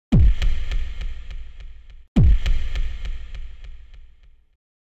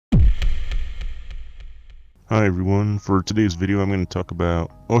Hi everyone, for today's video I'm going to talk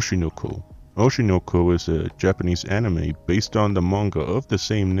about Oshi no Ko. Oshi no Ko is a Japanese anime based on the manga of the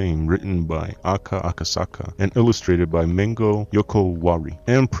same name written by Aka Akasaka and illustrated by Mengo Yokowari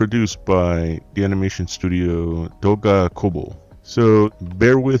and produced by the animation studio Doga Kobo. So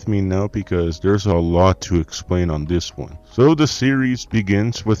bear with me now because there's a lot to explain on this one. So the series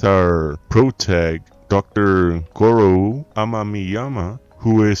begins with our protag, Dr. Goro Amamiyama,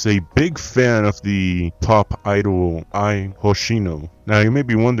 who is a big fan of the pop idol Ai Hoshino. Now you may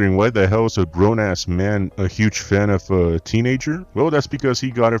be wondering, why the hell is a grown-ass man a huge fan of a teenager? Well, that's because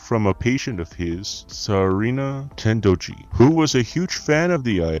he got it from a patient of his, Sarina Tendoji, who was a huge fan of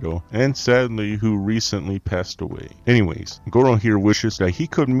the idol and sadly who recently passed away. Anyways, Goro here wishes that he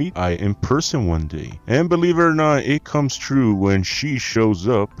could meet Ai in person one day. And believe it or not, it comes true when she shows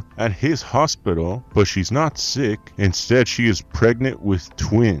up at his hospital, but she's not sick. Instead, she is pregnant with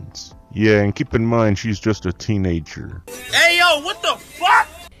twins. Yeah, and keep in mind, she's just a teenager. Hey, yo, what the fuck?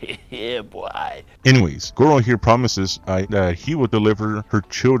 Yeah, boy. Anyways, Goro here promises that he will deliver her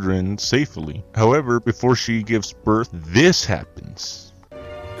children safely. However, before she gives birth, this happens.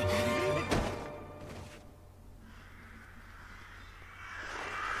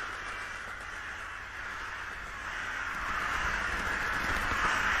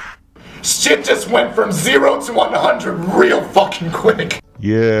 Shit just went from 0 to 100 real fucking quick.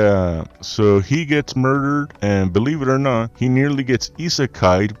 Yeah, so he gets murdered, and believe it or not, he nearly gets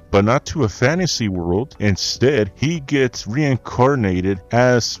isekai'd, but not to a fantasy world. Instead, he gets reincarnated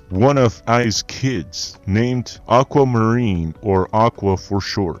as one of Ai's kids, named Aquamarine, or Aqua for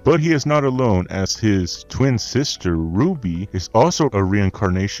short. But he is not alone, as his twin sister, Ruby, is also a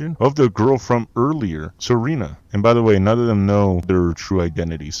reincarnation of the girl from earlier, Serena. And by the way, none of them know their true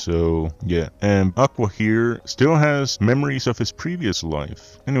identity, so yeah. And Aqua here still has memories of his previous life.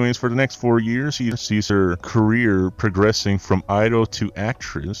 Anyways, for the next 4 years, he sees her career progressing from idol to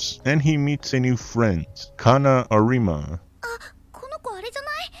actress, and he meets a new friend, Kana Arima.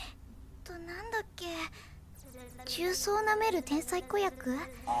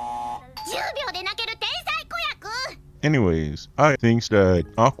 Anyways, I thinks that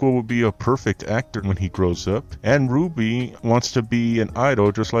Aqua will be a perfect actor when he grows up, and Ruby wants to be an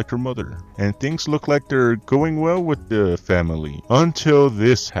idol just like her mother. And things look like they're going well with the family, until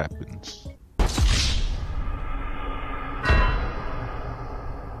this happens.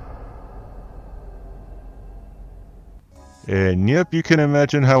 And yep, you can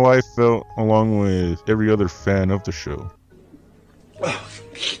imagine how I felt along with every other fan of the show.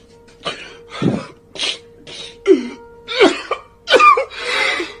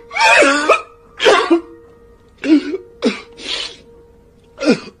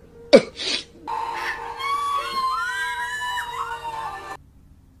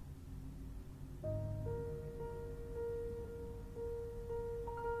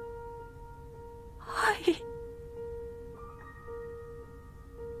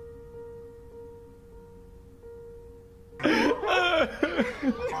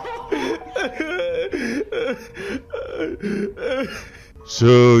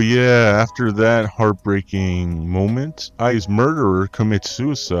 So yeah, after that heartbreaking moment, Ai's murderer commits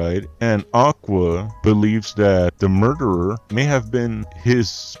suicide, and Aqua believes that the murderer may have been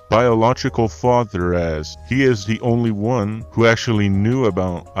his biological father, as he is the only one who actually knew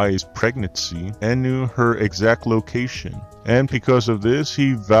about Ai's pregnancy and knew her exact location. And because of this,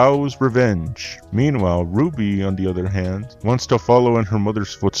 he vows revenge. Meanwhile, Ruby, on the other hand, wants to follow in her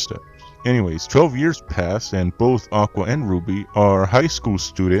mother's footsteps. Anyways, 12 years pass and both Aqua and Ruby are high school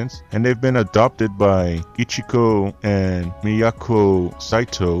students, and they've been adopted by Ichiko and Miyako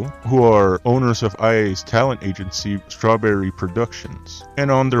Saito, who are owners of Ai's talent agency Strawberry Productions. And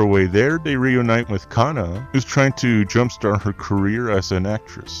on their way there, they reunite with Kana, who's trying to jumpstart her career as an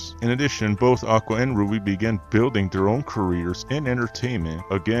actress. In addition, both Aqua and Ruby begin building their own careers in entertainment,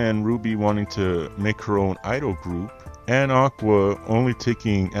 again Ruby wanting to make her own idol group, and Aqua only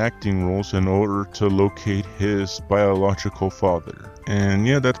taking acting roles in order to locate his biological father. And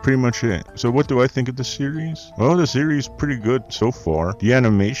yeah, that's pretty much it. So what do I think of the series? Well, the series is pretty good so far. The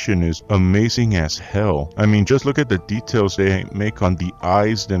animation is amazing as hell. I mean, just look at the details they make on the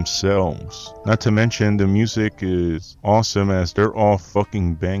eyes themselves. Not to mention the music is awesome, as they're all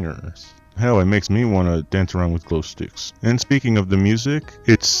fucking bangers. Hell, it makes me want to dance around with glow sticks. And speaking of the music,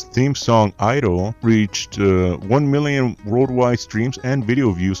 its theme song Idol reached 1 million worldwide streams and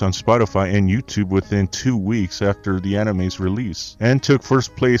video views on Spotify and YouTube within 2 weeks after the anime's release, and took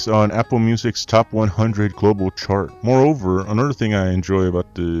first place on Apple Music's Top 100 global chart. Moreover, another thing I enjoy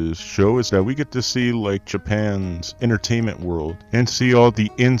about the show is that we get to see like Japan's entertainment world and see all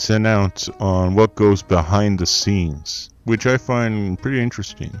the ins and outs on what goes behind the scenes, which I find pretty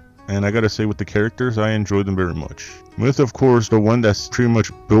interesting. And I gotta say, with the characters, I enjoy them very much. With, of course, the one that's pretty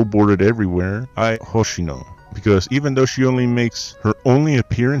much billboarded everywhere, Hoshino. Because even though she only makes her only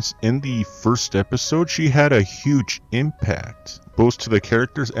appearance in the first episode, she had a huge impact, both to the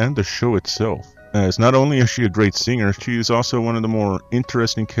characters and the show itself. As not only is she a great singer, she is also one of the more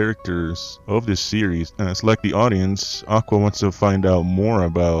interesting characters of this series. As like the audience, Aqua wants to find out more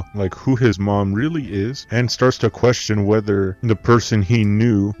about like who his mom really is, and starts to question whether the person he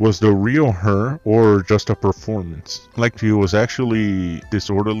knew was the real her or just a performance. Like she was actually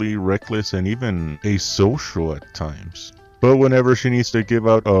disorderly, reckless, and even asocial at times. But whenever she needs to give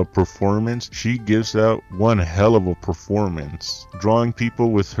out a performance, she gives out one hell of a performance, drawing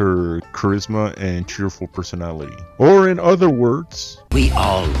people with her charisma and cheerful personality. Or in other words, We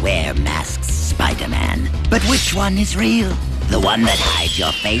all wear masks, Spider-Man. But which one is real? The one that hides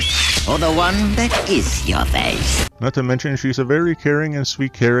your face, or the one that is your face? not to mention she's a very caring and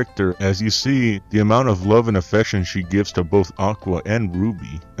sweet character, as you see the amount of love and affection she gives to both Aqua and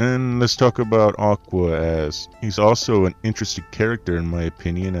Ruby. And let's talk about Aqua, as he's also an interesting character in my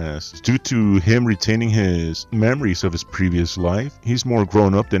opinion, as due to him retaining his memories of his previous life, he's more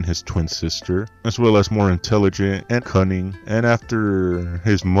grown up than his twin sister, as well as more intelligent and cunning. And after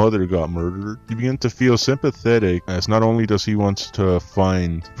his mother got murdered, you begin to feel sympathetic, as not only does he want to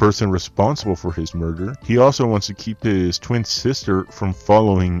find the person responsible for his murder, he also wants to keep his twin sister from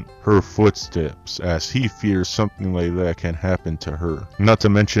following her footsteps, as he fears something like that can happen to her. Not to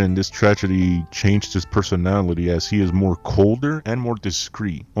mention, this tragedy changed his personality, as he is more colder and more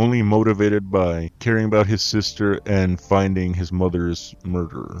discreet, only motivated by caring about his sister and finding his mother's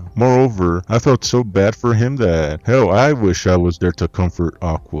murderer. Moreover, I felt so bad for him that, hell, I wish I was there to comfort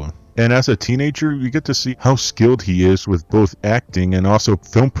Aqua. And as a teenager, you get to see how skilled he is with both acting and also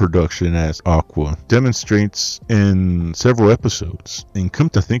film production, as Aqua demonstrates in several episodes. And come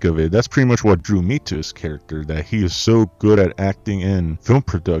to think of it, that's pretty much what drew me to his character, that he is so good at acting and film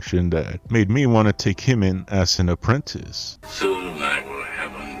production that made me want to take him in as an apprentice. Soon I will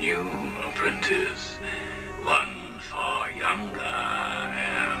have a new apprentice, one far younger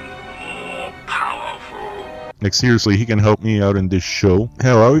and more powerful. Like seriously, he can help me out in this show.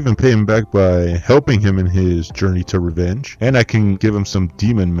 Hell, I'll even pay him back by helping him in his journey to revenge. And I can give him some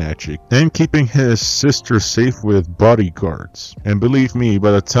demon magic. And keeping his sister safe with bodyguards. And believe me,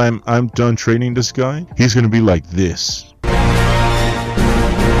 by the time I'm done training this guy, he's gonna be like this.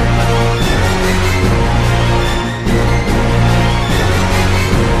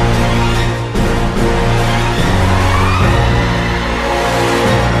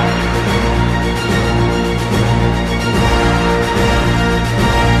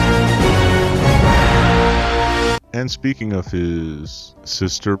 And speaking of his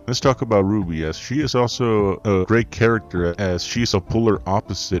sister, let's talk about Ruby, as she is also a great character, as she's a polar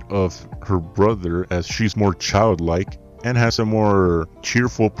opposite of her brother, as she's more childlike and has a more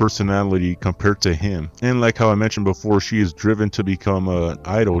cheerful personality compared to him. And like how I mentioned before, she is driven to become an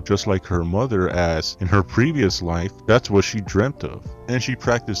idol just like her mother, as in her previous life, that's what she dreamt of. And she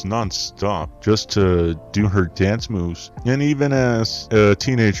practiced non-stop just to do her dance moves. And even as a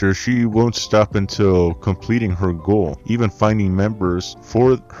teenager, she won't stop until completing her goal, even finding members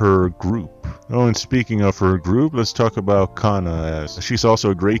for her group. Oh, and speaking of her group, let's talk about Kana, as she's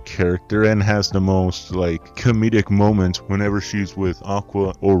also a great character and has the most like comedic moments whenever she's with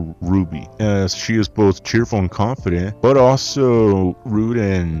Aqua or Ruby, as she is both cheerful and confident, but also rude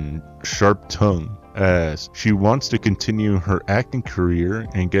and sharp-tongued, as she wants to continue her acting career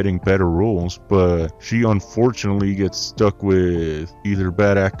and getting better roles, but she unfortunately gets stuck with either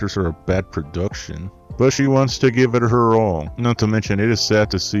bad actors or a bad production. But she wants to give it her all. Not to mention, it is sad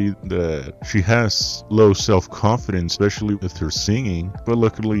to see that she has low self-confidence, especially with her singing. But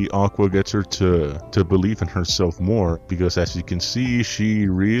luckily, Aqua gets her to believe in herself more, because as you can see, she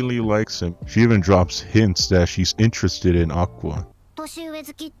really likes him. She even drops hints that she's interested in Aqua. 年上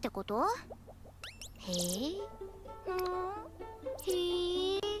好きってこと？へえ。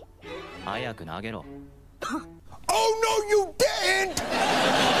へえ。早く投げろ。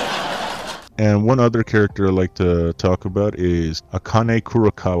And one other character I like to talk about is Akane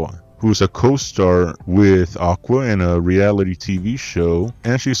Kurokawa, who's a co-star with Aqua in a reality TV show,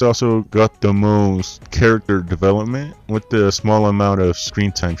 and she's also got the most character development with the small amount of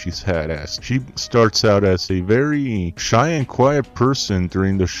screen time she's had. As she starts out as a very shy and quiet person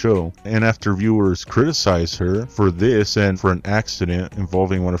during the show, and after viewers criticize her for this and for an accident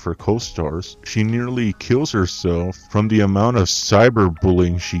involving one of her co-stars, she nearly kills herself from the amount of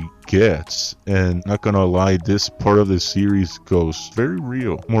cyberbullying she gets. And not gonna lie, this part of the series goes very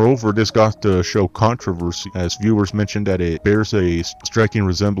real. Moreover, this got the show controversy as viewers mentioned that it bears a striking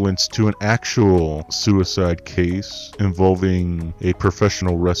resemblance to an actual suicide case involving a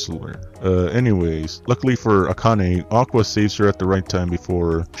professional wrestler. Anyways, luckily for Akane, Aqua saves her at the right time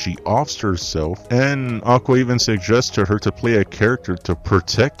before she offs herself, and Aqua even suggests to her to play a character to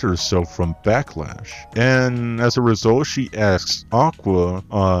protect herself from backlash. And as a result, she asks Aqua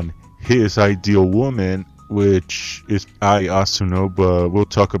on his ideal woman, which is Ai Asuno, but we'll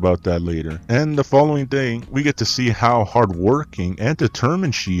talk about that later. And the following day, we get to see how hardworking and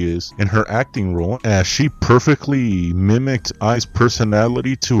determined she is in her acting role, as she perfectly mimicked Ai's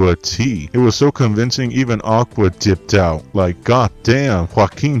personality to a T. It was so convincing, even Aqua dipped out. Like, god damn,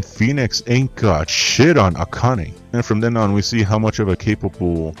 Joaquin Phoenix ain't got shit on Akane. And from then on, we see how much of a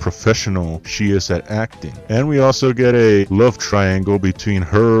capable professional she is at acting. And we also get a love triangle between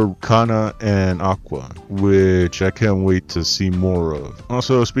her, Kana, and Aqua, which I can't wait to see more of.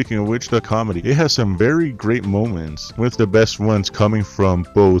 Also, speaking of which, the comedy, it has some very great moments, with the best ones coming from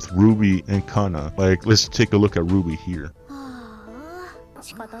both Ruby and Kana. Like, let's take a look at Ruby here.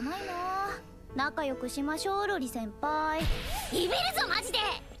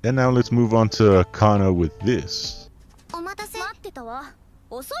 And now let's move on to Kana with this.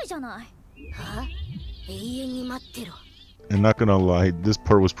 And not gonna lie, this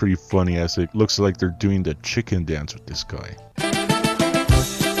part was pretty funny as it looks like they're doing the chicken dance with this guy.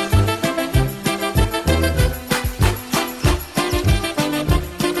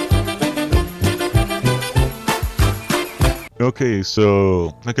 Okay,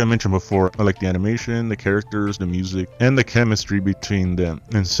 so like I mentioned before, I like the animation, the characters, the music, and the chemistry between them.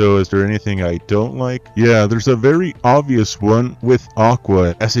 And so is there anything I don't like? Yeah, there's a very obvious one with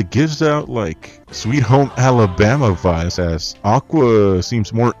Aqua, as it gives out like Sweet Home Alabama vibes, as Aqua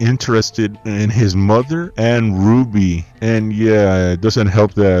seems more interested in his mother and Ruby. And yeah, it doesn't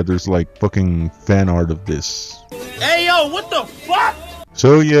help that there's like fucking fan art of this. Hey yo, what the fuck?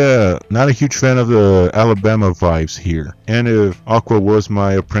 So yeah, not a huge fan of the Alabama vibes here. And if Aqua was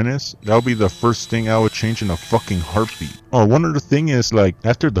my apprentice, that would be the first thing I would change in a fucking heartbeat. Oh, one other thing is, like,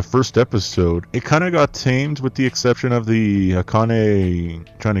 after the first episode, it kind of got tamed with the exception of the Akane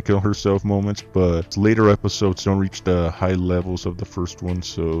trying to kill herself moments, but later episodes don't reach the high levels of the first one,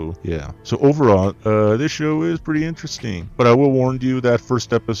 so yeah. So overall, this show is pretty interesting. But I will warn you that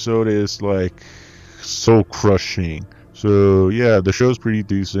first episode is, like, soul crushing. So yeah, the show's pretty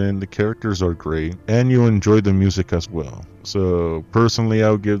decent, the characters are great, and you'll enjoy the music as well. So personally,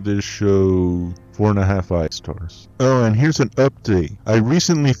 I'll give this show 4.5 stars. Oh, and here's an update. I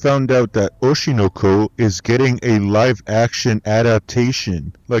recently found out that Oshinoko is getting a live action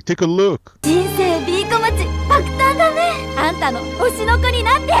adaptation. Like, take a look.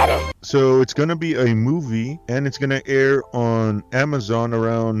 So it's gonna be a movie, and it's gonna air on Amazon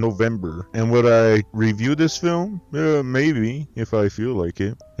around November. And would I review this film? Maybe, if I feel like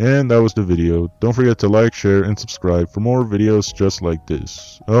it. And that was the video. Don't forget to like, share, and subscribe for more videos just like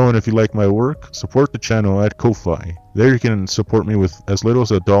this. Oh, and if you like my work, support the channel at Ko-Fi. There you can support me with as little as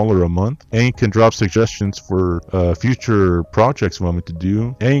 $1 a month, and you can drop suggestions for future projects you want me to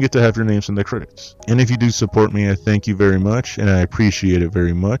do, and you get to have your names in the credits. And if you do support me, I thank you very much, and I appreciate it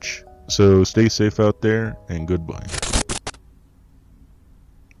very much. So stay safe out there, and goodbye.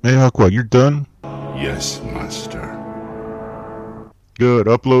 Hey Aqua, you're done? Yes, master. Good,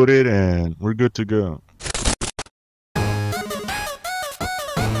 upload it, and we're good to go.